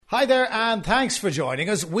Hi there, and thanks for joining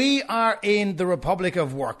us. We are in the Republic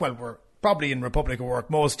of Work. Well, we're probably in Republic of Work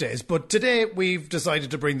most days, but today we've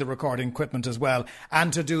decided to bring the recording equipment as well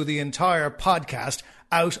and to do the entire podcast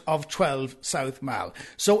out of 12 South Mall.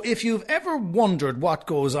 So if you've ever wondered what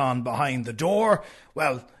goes on behind the door,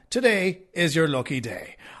 well, today is your lucky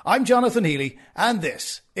day. I'm Jonathan Healy, and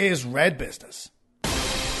this is Red Business.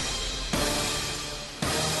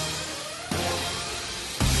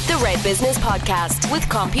 The Red Business Podcast with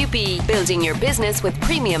CompuB. Building your business with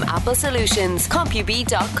premium Apple solutions.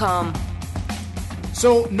 CompuB.com.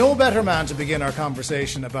 So, no better man to begin our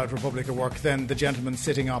conversation about Republic of Work than the gentleman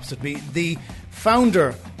sitting opposite me, the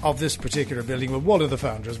founder of this particular building. Well, one of the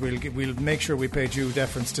founders. We'll make sure we pay due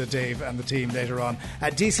deference to Dave and the team later on.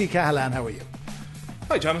 DC Cahalan, how are you?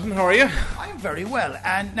 Hi Jonathan, how are you? I'm very well.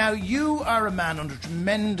 And now you are a man under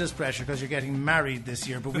tremendous pressure because you're getting married this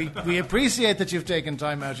year, but we appreciate that you've taken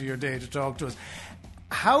time out of your day to talk to us.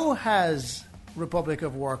 How has Republic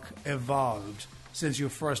of Work evolved since you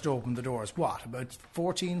first opened the doors? What, about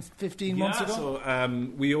 14, 15 months ago?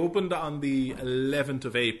 So we opened on the 11th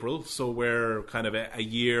of April, so we're kind of a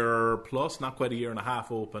year plus, not quite a year and a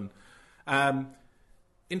half open.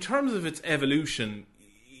 In terms of its evolution,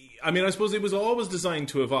 I mean, I suppose it was always designed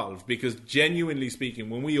to evolve because, genuinely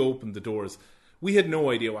speaking, when we opened the doors, we had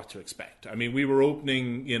no idea what to expect. I mean, we were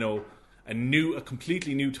opening, a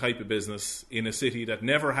completely new type of business in a city that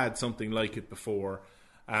never had something like it before.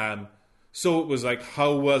 So it was like,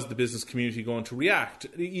 how was the business community going to react?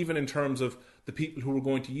 Even in terms of the people who were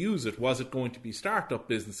going to use it. Was it going to be startup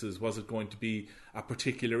businesses? Was it going to be a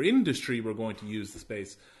particular industry were going to use the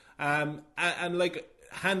space? And like,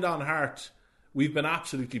 hand on heart, we've been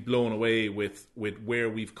absolutely blown away with where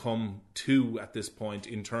we've come to at this point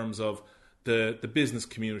in terms of the business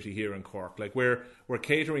community here in Cork. Like we're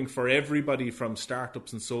catering for everybody from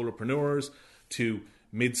startups and solopreneurs to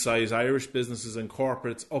mid-size Irish businesses and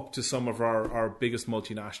corporates up to some of our biggest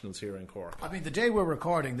multinationals here in Cork. I mean, the day we're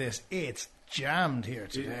recording this, it's jammed here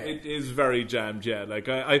today. It is very jammed, yeah. Like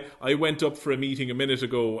I went up for a meeting a minute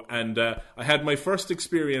ago and I had my first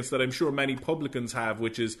experience that I'm sure many publicans have,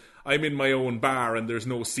 which is I'm in my own bar and there's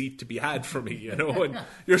no seat to be had for me, and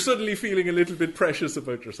you're suddenly feeling a little bit precious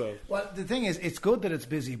about yourself. Well, the thing is, it's good that it's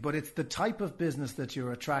busy, but it's the type of business that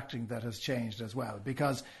you're attracting that has changed as well,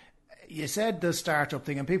 because you said the startup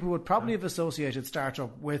thing, and people would probably have associated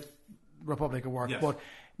startup with Republic of Work, yes. But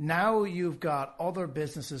now you've got other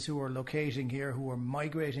businesses who are locating here, who are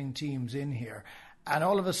migrating teams in here, and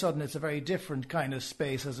all of a sudden it's a very different kind of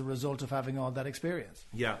space as a result of having all that experience.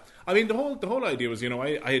 Yeah, I mean the whole idea was,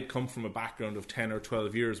 I had come from a background of 10 or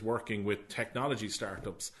 12 years working with technology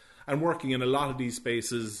startups and working in a lot of these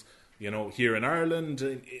spaces, here in Ireland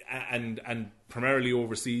and primarily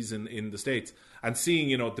overseas in the States, and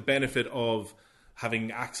seeing, the benefit of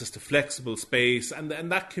having access to flexible space and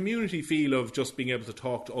that community feel of just being able to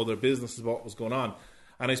talk to other businesses about what was going on.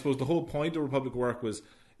 And I suppose the whole point of Republic of Work was,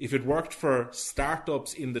 if it worked for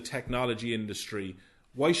startups in the technology industry,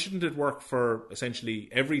 why shouldn't it work for essentially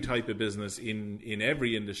every type of business in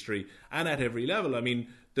every industry and at every level? I mean,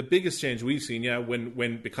 the biggest change we've seen,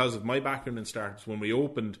 when because of my background in startups, when we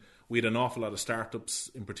opened, we had an awful lot of startups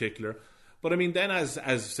in particular. But I mean, then as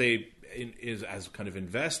kind of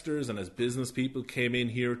investors and as business people came in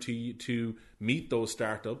here to meet those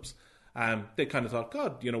startups, they kind of thought,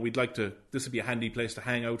 God, this would be a handy place to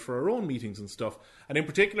hang out for our own meetings and stuff. And in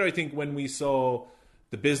particular, I think when we saw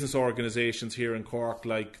the business organisations here in Cork,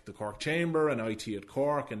 like the Cork Chamber and IT at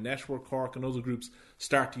Cork and Network Cork and other groups,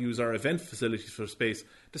 start to use our event facilities for space,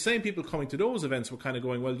 the same people coming to those events were kind of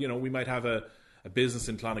going, well, we might have a business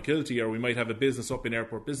in Clonakilty, or we might have a business up in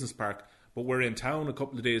Airport Business Park, but we're in town a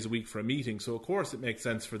couple of days a week for a meeting, so of course it makes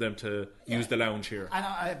sense for them to use the lounge here. And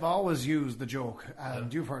I've always used the joke,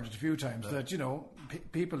 and you've heard it a few times, that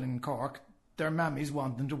people in Cork, their mammies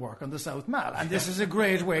want them to work on the South Mall, and this is a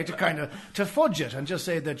great way to kind of to fudge it and just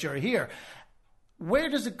say that you're here. Where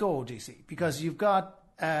does it go, DC? Because you've got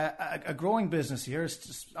a growing business here.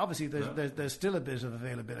 Obviously there's still a bit of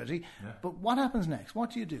availability, but what happens next?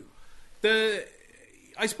 What do you do?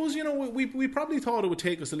 I suppose, we probably thought it would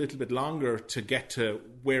take us a little bit longer to get to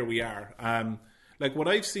where we are. Like what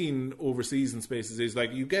I've seen overseas in spaces is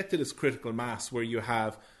like you get to this critical mass where you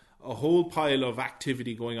have a whole pile of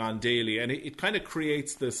activity going on daily, and it kind of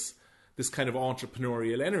creates this kind of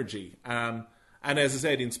entrepreneurial energy. And as I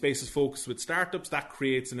said, in spaces focused with startups, that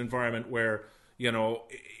creates an environment where,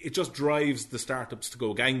 it just drives the startups to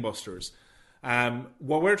go gangbusters.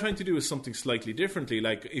 What we're trying to do is something slightly differently.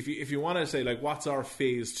 Like if you want to say like what's our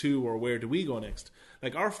phase 2 or where do we go next?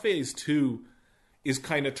 Like our phase 2 is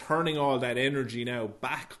kind of turning all that energy now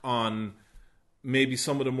back on maybe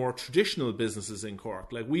some of the more traditional businesses in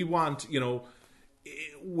Cork. Like we want,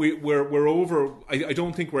 we're over. I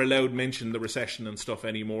don't think we're allowed to mention the recession and stuff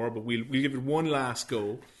anymore, but we'll give it one last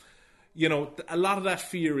go. A lot of that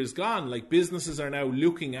fear is gone. Like businesses are now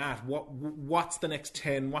looking at what's the next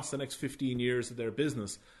 10, what's the next 15 years of their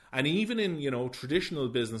business. And even in, traditional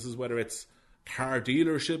businesses, whether it's car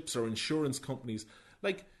dealerships or insurance companies,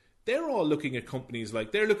 like they're all looking at companies,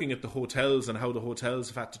 like they're looking at the hotels and how the hotels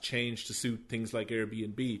have had to change to suit things like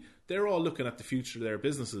Airbnb. They're all looking at the future of their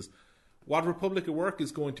businesses. What Republic of Work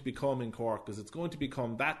is going to become in Cork is it's going to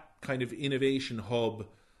become that kind of innovation hub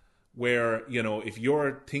where, if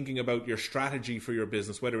you're thinking about your strategy for your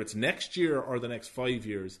business, whether it's next year or the next 5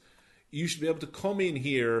 years, you should be able to come in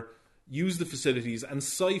here, use the facilities and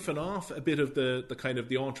siphon off a bit of the kind of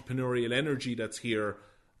the entrepreneurial energy that's here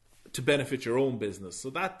to benefit your own business. So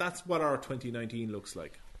that's what our 2019 looks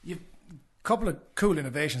like. You've a couple of cool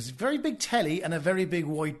innovations. Very big telly and a very big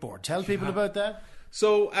whiteboard. Tell people about that.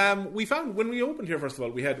 So we found when we opened here, first of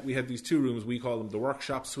all, we had these two rooms. We call them the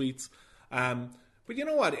workshop suites. But you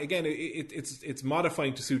know what? Again, it's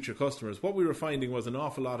modifying to suit your customers. What we were finding was an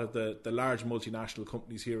awful lot of the large multinational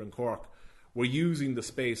companies here in Cork were using the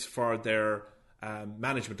space for their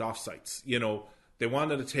management offsites. They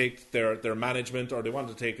wanted to take their management, or they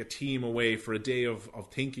wanted to take a team away for a day of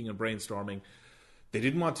thinking and brainstorming. They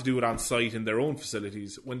didn't want to do it on site in their own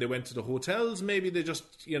facilities. When they went to the hotels, maybe they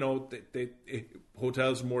just,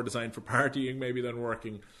 hotels were more designed for partying maybe than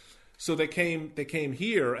working. So they came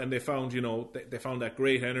here and they found, they found that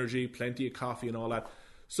great energy, plenty of coffee and all that.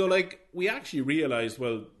 So we actually realized,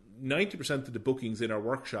 90% of the bookings in our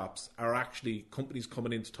workshops are actually companies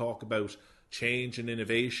coming in to talk about change and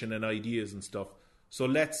innovation and ideas and stuff. So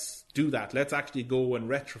let's do that. Let's actually go and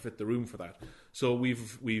retrofit the room for that. So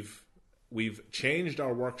we've changed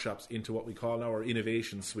our workshops into what we call our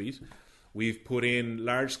innovation suite. We've put in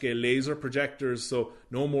large-scale laser projectors, so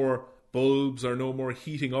no more bulbs or no more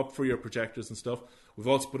heating up for your projectors and stuff. We've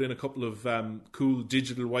also put in a couple of cool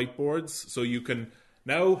digital whiteboards, so you can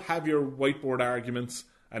now have your whiteboard arguments,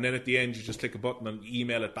 and then at the end you just click a button and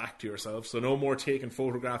email it back to yourself. So no more taking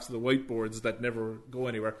photographs of the whiteboards that never go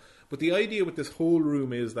anywhere. But the idea with this whole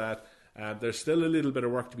room is that there's still a little bit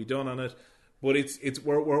of work to be done on it, but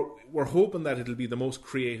we're hoping that it'll be the most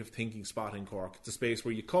creative thinking spot in Cork. It's a space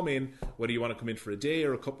where you come in, whether you want to come in for a day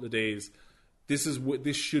or a couple of days. This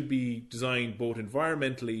should be designed both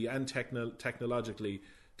environmentally and technologically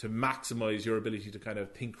to maximise your ability to kind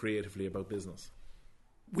of think creatively about business.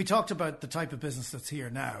 We talked about the type of business that's here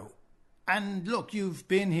now. And look, you've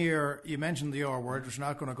been here, you mentioned the R word, which we're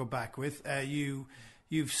not going to go back with.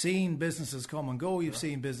 You've seen businesses come and go, you've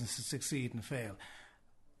seen businesses succeed and fail.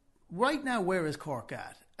 Right now, where is Cork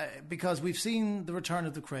at? Because we've seen the return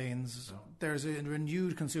of the cranes. There's a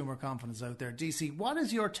renewed consumer confidence out there. DC, what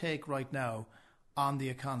is your take right now on the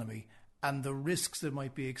economy and the risks that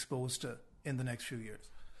might be exposed to in the next few years?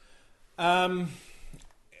 I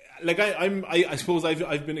suppose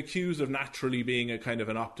I've been accused of naturally being a kind of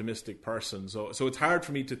an optimistic person. So it's hard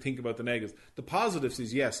for me to think about the negatives. The positives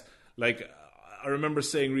is yes. I remember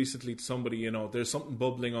saying recently to somebody, there's something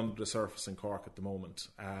bubbling under the surface in Cork at the moment.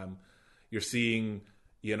 You're seeing,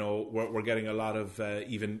 we're getting a lot of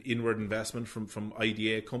even inward investment from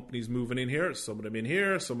IDA companies moving in here. Some of them in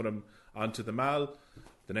here, some of them onto the Mall.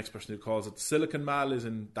 The next person who calls it the Silicon Mall is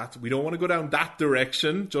in that. We don't want to go down that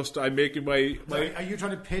direction. Just I'm making my. Are you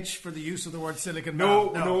trying to pitch for the use of the word Silicon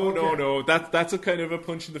Mall? No. That's a kind of a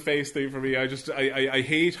punch in the face thing for me. I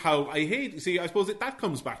hate how See, I suppose that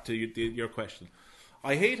comes back to your question.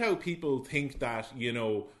 I hate how people think that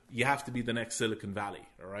you have to be the next Silicon Valley,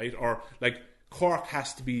 all right? Or Cork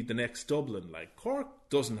has to be the next Dublin. Cork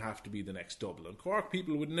doesn't have to be the next Dublin. Cork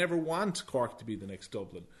people would never want Cork to be the next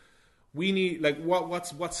Dublin. We need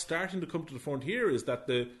what's starting to come to the front here is that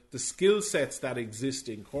the skill sets that exist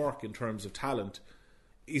in Cork in terms of talent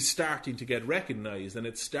is starting to get recognised, and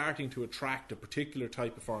it's starting to attract a particular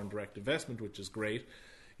type of foreign direct investment, which is great.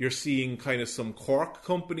 You're seeing kind of some Cork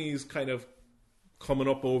companies kind of coming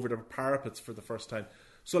up over the parapets for the first time.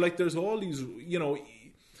 So there's all these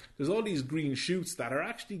there's all these green shoots that are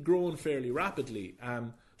actually growing fairly rapidly.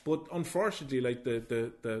 But unfortunately,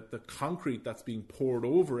 the concrete that's being poured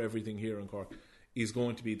over everything here in Cork is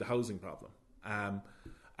going to be the housing problem.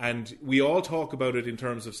 And we all talk about it in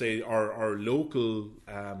terms of, say, our local,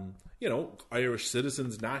 Irish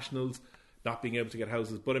citizens, nationals, not being able to get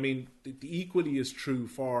houses. But I mean, the equally is true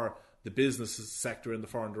for the business sector and the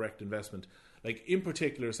foreign direct investment. In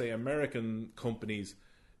particular, say, American companies,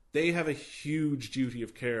 they have a huge duty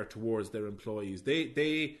of care towards their employees.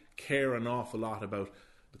 They care an awful lot about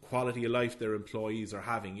the quality of life their employees are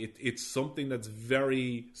having. It's something that's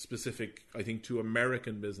very specific, I think, to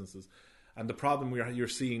American businesses. And the problem you're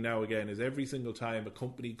seeing now again is every single time a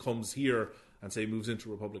company comes here and say moves into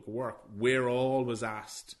Republic of Work, we're always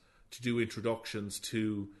asked to do introductions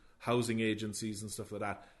to housing agencies and stuff like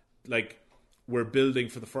that. Like, we're building,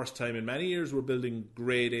 for the first time in many years, we're building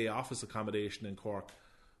grade A office accommodation in Cork.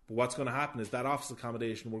 But what's going to happen is that office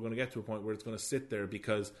accommodation, we're going to get to a point where it's going to sit there,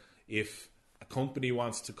 because if a company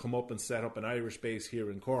wants to come up and set up an Irish base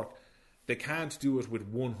here in Cork, they can't do it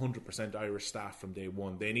with 100% Irish staff from day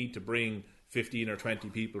one. They need to bring 15 or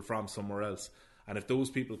 20 people from somewhere else. And if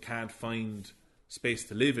those people can't find space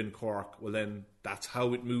to live in Cork, well then that's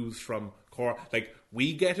how it moves from Cork. Like,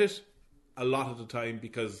 we get it a lot of the time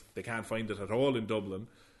because they can't find it at all in Dublin.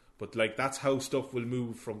 But like, that's how stuff will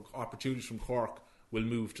move from opportunities from Cork will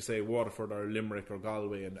move to, say, Waterford or Limerick or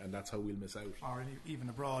Galway, and that's how we'll miss out. Or even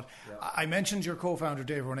abroad. Yeah. I mentioned your co-founder,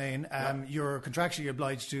 Dave Ronayne. You're contractually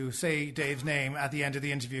obliged to say Dave's name at the end of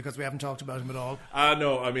the interview because we haven't talked about him at all.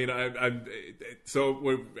 No, I mean,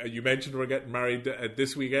 you mentioned we're getting married.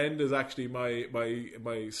 This weekend is actually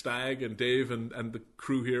my stag, and Dave and the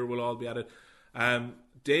crew here will all be at it.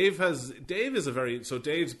 Dave is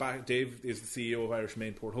Dave's back. Dave is the CEO of Irish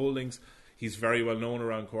Mainport Holdings. He's very well known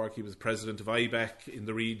around Cork. He was president of IBEC in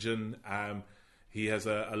the region. He has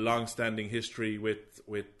a long-standing history with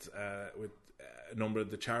a number of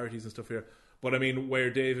the charities and stuff here. But I mean, where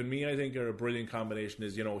Dave and me, I think, are a brilliant combination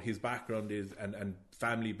is, his background is and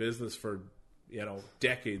family business for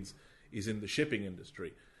decades is in the shipping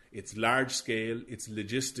industry. It's large scale. It's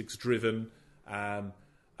logistics driven. And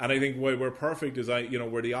I think why we're perfect is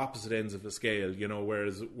we're the opposite ends of the scale.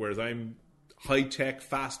 Whereas I'm high-tech,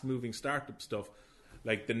 fast-moving startup stuff,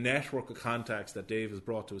 like the network of contacts that Dave has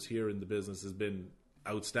brought to us here in the business has been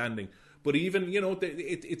outstanding. But even,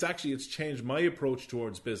 it's changed my approach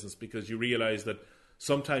towards business, because you realise that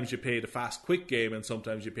sometimes you play the fast, quick game and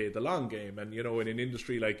sometimes you play the long game. And, in an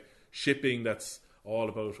industry like shipping that's all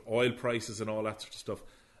about oil prices and all that sort of stuff,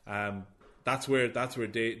 that's where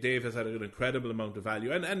Dave has had an incredible amount of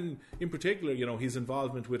value. And in particular, his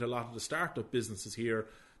involvement with a lot of the startup businesses here.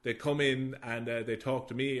 They come in and they talk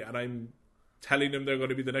to me, and I'm telling them they're going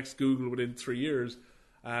to be the next Google within 3 years.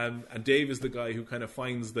 And Dave is the guy who kind of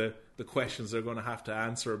finds the questions they're going to have to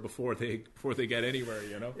answer before they get anywhere.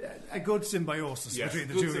 A good symbiosis between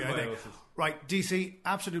the two, I think. Right, DC,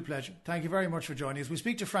 absolute pleasure. Thank you very much for joining us. We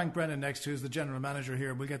speak to Frank Brennan next, who's the general manager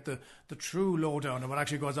here. We'll get the true lowdown of what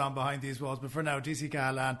actually goes on behind these walls. But for now, DC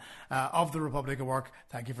Cahalane of the Republic of Work,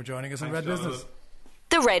 thank you for joining us on Red Business.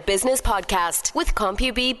 The Red Business Podcast with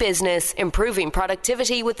CompuB Business. Improving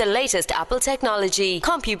productivity with the latest Apple technology.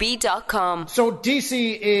 CompuB.com. So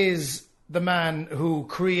DC is the man who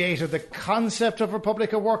created the concept of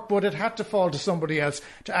Republic of Work, but it had to fall to somebody else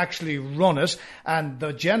to actually run it. And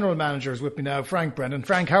the general manager is with me now, Frank Brennan.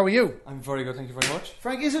 Frank, how are you? I'm very good, thank you very much.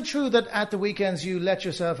 Frank, is it true that at the weekends you let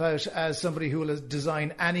yourself out as somebody who will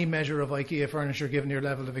design any measure of IKEA furniture, given your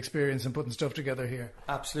level of experience in putting stuff together here?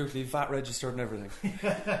 Absolutely, VAT registered and everything.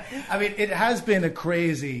 I mean, it has been a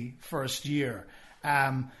crazy first year.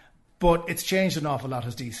 But it's changed an awful lot,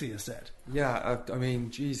 as DC has said. Yeah, I mean,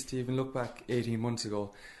 geez, to even look back 18 months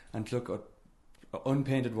ago and to look at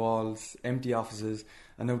unpainted walls, empty offices,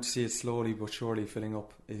 and now to see it slowly but surely filling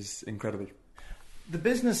up is incredible. The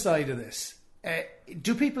business side of this,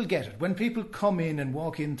 do people get it? When people come in and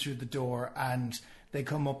walk in through the door and they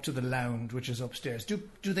come up to the lounge, which is upstairs, do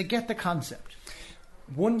they get the concept?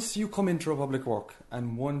 Once you come into Republic Work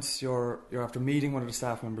and once you're after meeting one of the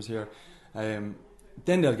staff members here,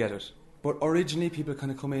 then they'll get it. But originally people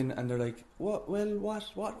kind of come in and they're like, what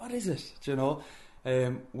is it? Do you know?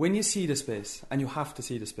 When you see the space, and you have to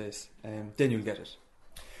see the space, then you'll get it.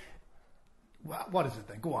 What is it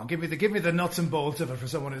then? Go on, give me the nuts and bolts of it for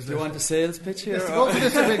someone who's listening. You want a sales pitch here?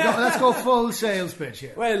 Let's go full sales pitch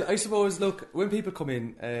here. Well, I suppose, look, when people come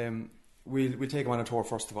in, we'll take them on a tour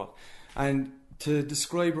first of all. And to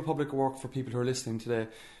describe Republic of Work for people who are listening today,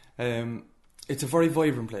 it's a very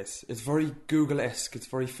vibrant place. It's very Google-esque. It's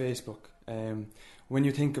very Facebook. When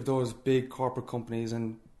you think of those big corporate companies,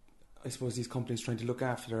 and I suppose these companies trying to look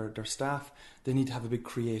after their staff, they need to have a big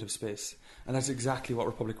creative space. And that's exactly what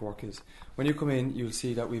Republic of Work is. When you come in, you'll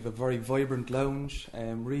see that we have a very vibrant lounge,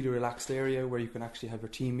 really relaxed area where you can actually have your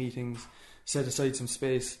team meetings, set aside some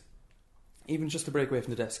space, even just to break away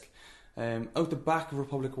from the desk. Out the back of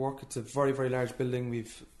Republic of Work, it's a very, very large building.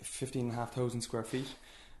 We've 15,500 square feet.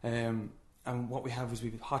 And what we have is we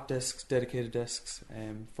have hot desks, dedicated desks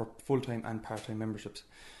for full-time and part-time memberships.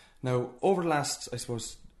 Now, over the last, I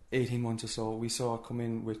suppose, 18 months or so, we saw it come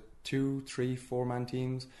in with 2, 3, 4-man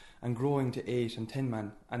teams and growing to 8 and 10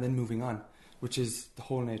 man and then moving on, which is the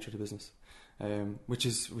whole nature of the business, which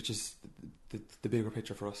is the bigger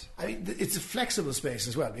picture for us. I mean, it's a flexible space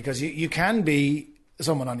as well, because you can be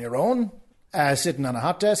someone on your own, sitting on a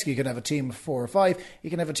hot desk. You can have a team of 4 or 5. You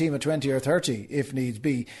can have a team of 20 or 30 if needs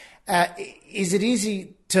be. Is it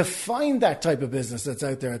easy to find that type of business that's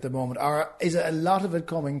out there at the moment, or is a lot of it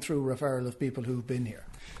coming through referral of people who've been here?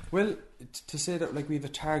 Well, to say that like we have a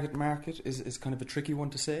target market is kind of a tricky one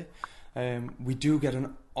to say. We do get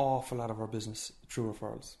an awful lot of our business through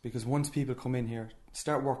referrals, because once people come in here,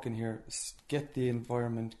 start working here, get the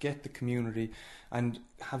environment, get the community, and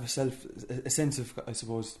have a sense of, I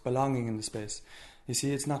suppose, belonging in the space. You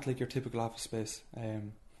see, it's not like your typical office space.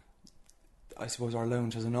 I suppose our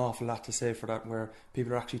lounge has an awful lot to say for that, where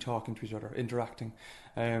people are actually talking to each other, interacting.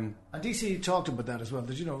 And DC talked about that as well.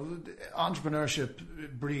 That, you know,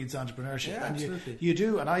 entrepreneurship breeds entrepreneurship. Yeah, and absolutely. You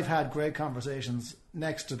do, and I've had great conversations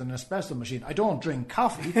next to the Nespresso machine. I don't drink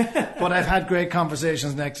coffee, but I've had great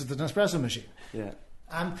conversations next to the Nespresso machine. Yeah.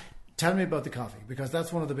 Tell me about the coffee, because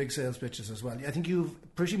that's one of the big sales pitches as well. I think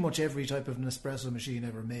you've pretty much every type of Nespresso machine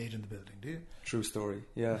ever made in the building, do you? True story.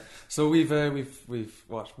 Yeah. So we've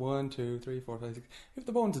what 1, 2, 3, 4, 5, 6. We have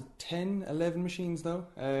the bones of 10, 11 machines now.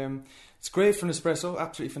 It's great for Nespresso,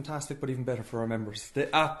 absolutely fantastic, but even better for our members. They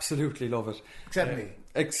absolutely love it. Except me.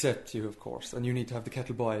 Except you, of course, and you need to have the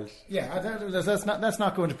kettle boiled. Yeah, let's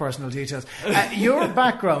not go into personal details. Your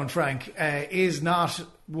background, Frank, is not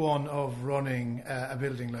one of running a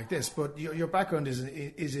building like this, but your background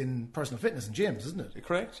is in personal fitness and gyms, isn't it?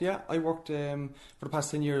 Correct, yeah. I worked for the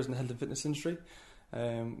past 10 years in the health and fitness industry.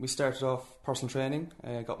 We started off personal training,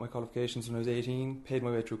 got my qualifications when I was 18, paid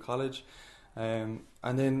my way through college, and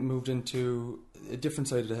then moved into a different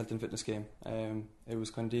side of the health and fitness game. It was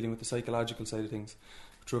kind of dealing with the psychological side of things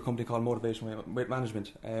through a company called Motivation Weight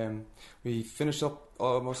Management. We finished up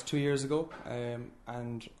almost 2 years ago,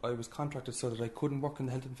 and I was contracted so that I couldn't work in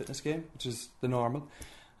the health and fitness game, which is the normal.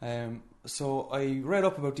 So I read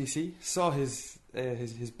up about DC, saw his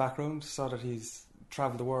background, saw that he's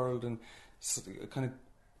travelled the world, and kind of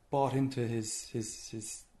bought into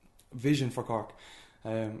his vision for Cork.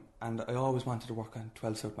 And I always wanted to work on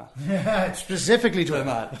 12 South Mall. Specifically to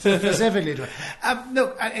it. Specifically to it.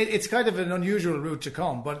 Look, it's kind of an unusual route to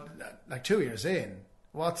come, but like 2 years in,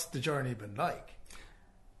 what's the journey been like?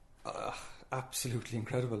 Absolutely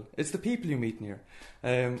incredible. It's the people you meet in here.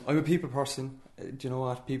 I'm a people person. Do you know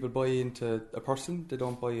what? People buy into a person. They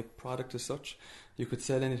don't buy a product as such. You could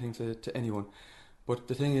sell anything to anyone. But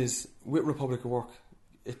the thing is, with Republic of Work,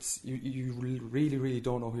 it's you really, really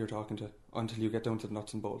don't know who you're talking to until you get down to the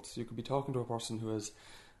nuts and bolts. You could be talking to a person who has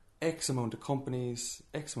X amount of companies,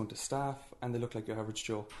 X amount of staff, and they look like your average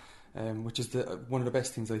Joe, which is one of the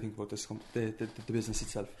best things I think about this the business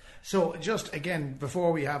itself. So just again,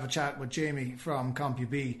 before we have a chat with Jamie from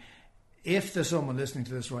CompuB, if there's someone listening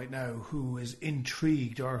to this right now who is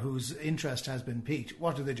intrigued or whose interest has been piqued,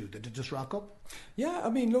 what do? They just rock up? Yeah, I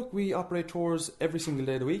mean, look, we operate tours every single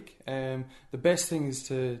day of the week. The best thing is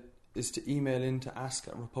to email in to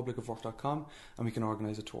ask@republicofwork.com, and we can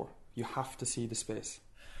organise a tour. You have to see the space.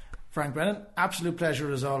 Frank Brennan, absolute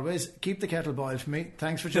pleasure as always. Keep the kettle boiled for me.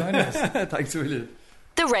 Thanks for joining us. Thanks, William.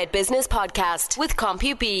 The Red Business Podcast with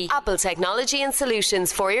CompuB. Apple technology and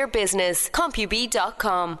solutions for your business.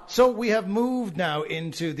 CompuB.com. So we have moved now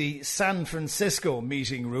into the San Francisco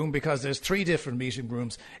meeting room, because there's 3 different meeting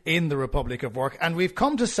rooms in the Republic of Work. And we've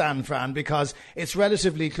come to San Fran because it's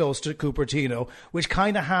relatively close to Cupertino, which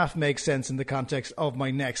kind of half makes sense in the context of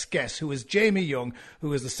my next guest, who is Jamie Young,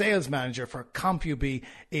 who is the sales manager for CompuB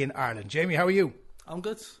in Ireland. Jamie, how are you? I'm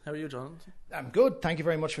good. How are you, Jonathan? I'm good. Thank you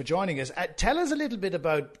very much for joining us. Tell us a little bit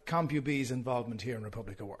about CompuB's involvement here in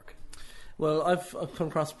Republic of Work. Well, I've come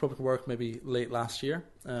across Republic of Work maybe late last year.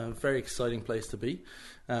 Very exciting place to be.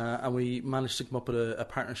 And we managed to come up with a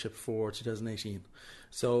partnership for 2018.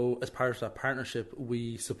 So as part of that partnership,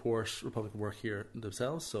 we support Republic of Work here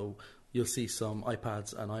themselves. So you'll see some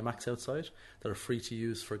iPads and iMacs outside that are free to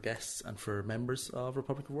use for guests and for members of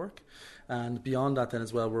Republic of Work. And beyond that then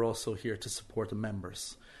as well, we're also here to support the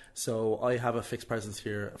members. So I have a fixed presence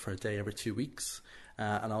here for a day every 2 weeks.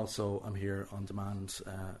 And also I'm here on demand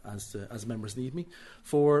as members need me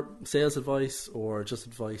for sales advice or just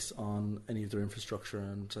advice on any of their infrastructure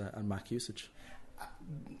and Mac usage.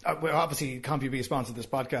 Well, obviously CompuB sponsored this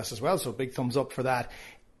podcast as well, so big thumbs up for that.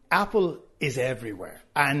 Apple is everywhere.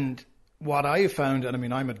 And what I found, and I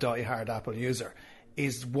mean, I'm a die-hard Apple user,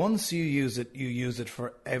 is once you use it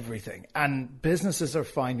for everything. And businesses are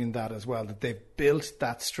finding that as well, that they've built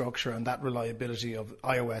that structure and that reliability of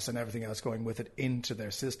iOS and everything else going with it into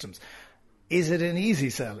their systems. Is it an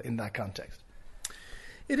easy sell in that context?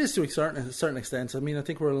 It is to a certain extent. I mean, I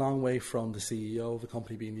think we're a long way from the CEO of the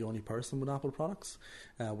company being the only person with Apple products.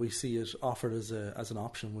 We see it offered as an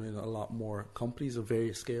option within a lot more companies of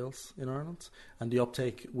various scales in Ireland, and the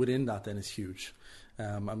uptake within that then is huge.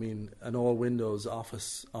 I mean, an all-Windows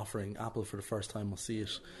Office offering Apple for the first time will see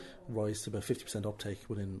it rise to about 50% uptake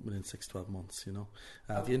within 6 to 12 months.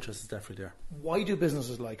 The interest is definitely there. Why do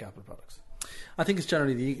businesses like Apple products? I think it's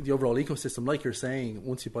generally the overall ecosystem. Like you're saying,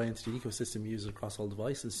 once you buy into the ecosystem, you use it across all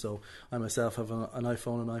devices. So I myself have an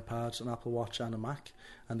iPhone, an iPad, an Apple Watch and a Mac,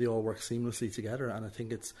 and they all work seamlessly together. And I think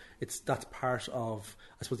that's part of,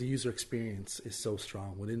 I suppose, the user experience is so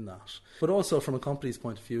strong within that. But also from a company's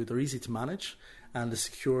point of view, they're easy to manage, and the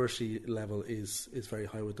security level is very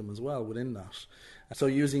high with them as well within that. So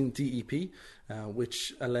using DEP,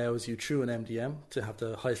 which allows you through an MDM to have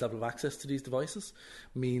the highest level of access to these devices,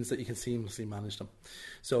 means that you can seamlessly manage them.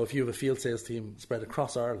 So if you have a field sales team spread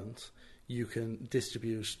across Ireland, you can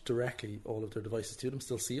distribute directly all of their devices to them,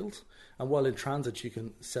 still sealed. And while in transit, you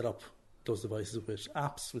can set up those devices with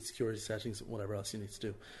apps, with security settings, whatever else you need to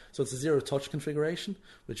do. So it's a zero-touch configuration,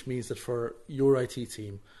 which means that for your IT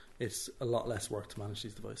team, it's a lot less work to manage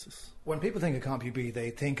these devices. When people think of CompuB,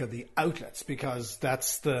 they think of the outlets because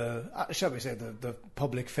that's the, shall we say, the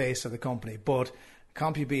public face of the company. But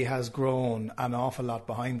CompuB has grown an awful lot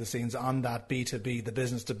behind the scenes on that B2B, the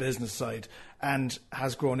business-to-business side, and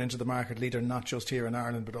has grown into the market leader not just here in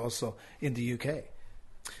Ireland but also in the UK.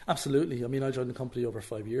 Absolutely. I mean, I joined the company over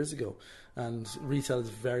 5 years ago, and retail is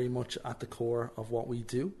very much at the core of what we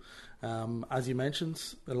do. As you mentioned,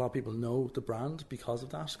 a lot of people know the brand because of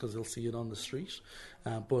that, because they'll see it on the street.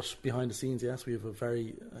 But behind the scenes, yes, we have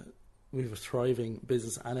a thriving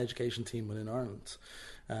business and education team within Ireland.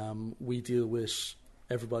 We deal with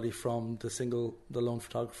everybody from the lone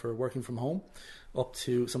photographer working from home up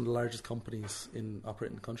to some of the largest companies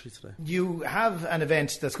operating in the country today. You have an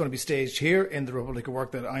event that's going to be staged here in the Republic of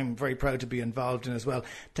Work that I'm very proud to be involved in as well.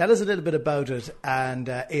 Tell us a little bit about it and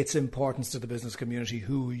its importance to the business community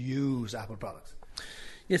who use Apple products.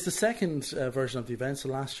 Yes, the second version of the event. So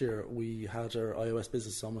last year we had our iOS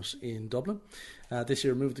Business Summit in Dublin. This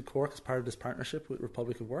year moved to Cork as part of this partnership with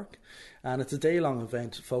Republic of Work. And it's a day-long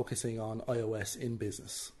event focusing on iOS in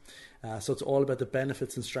business. So it's all about the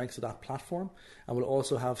benefits and strengths of that platform. And we'll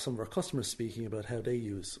also have some of our customers speaking about how they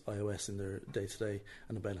use iOS in their day-to-day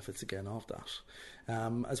and the benefits again of that.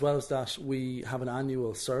 As well as that, we have an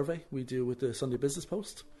annual survey we do with the Sunday Business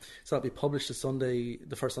Post. So that'll be published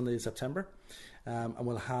the first Sunday in September. And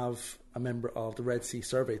we'll have a member of the Red Sea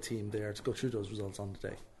survey team there to go through those results on the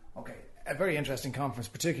day. Okay, a very interesting conference,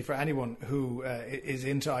 particularly for anyone who is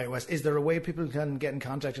into iOS. Is there a way people can get in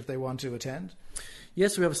contact if they want to attend?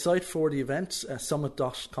 Yes, we have a site for the event,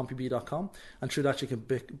 summit.compub.com, and through that you can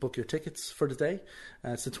book your tickets for the day.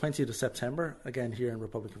 It's the 20th of September, again here in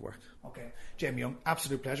Republic of Work. Okay, Jamie Young,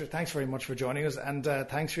 absolute pleasure. Thanks very much for joining us, and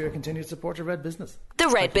thanks for your continued support of Red Business. The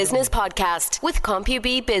Red Business Podcast with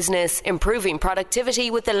CompuB Business, improving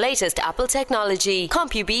productivity with the latest Apple technology.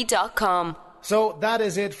 compub.com. So that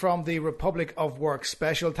is it from the Republic of Work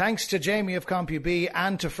special. Thanks to Jamie of CompuB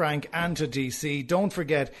and to Frank and to DC. Don't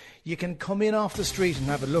forget, you can come in off the street and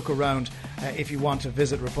have a look around if you want to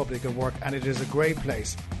visit Republic of Work, and it is a great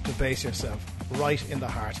place to base yourself right in the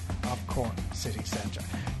heart of Cork City Centre.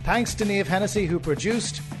 Thanks to Niamh Hennessy who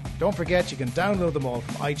produced. Don't forget, you can download them all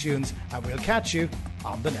from iTunes, and we'll catch you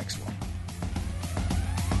on the next one.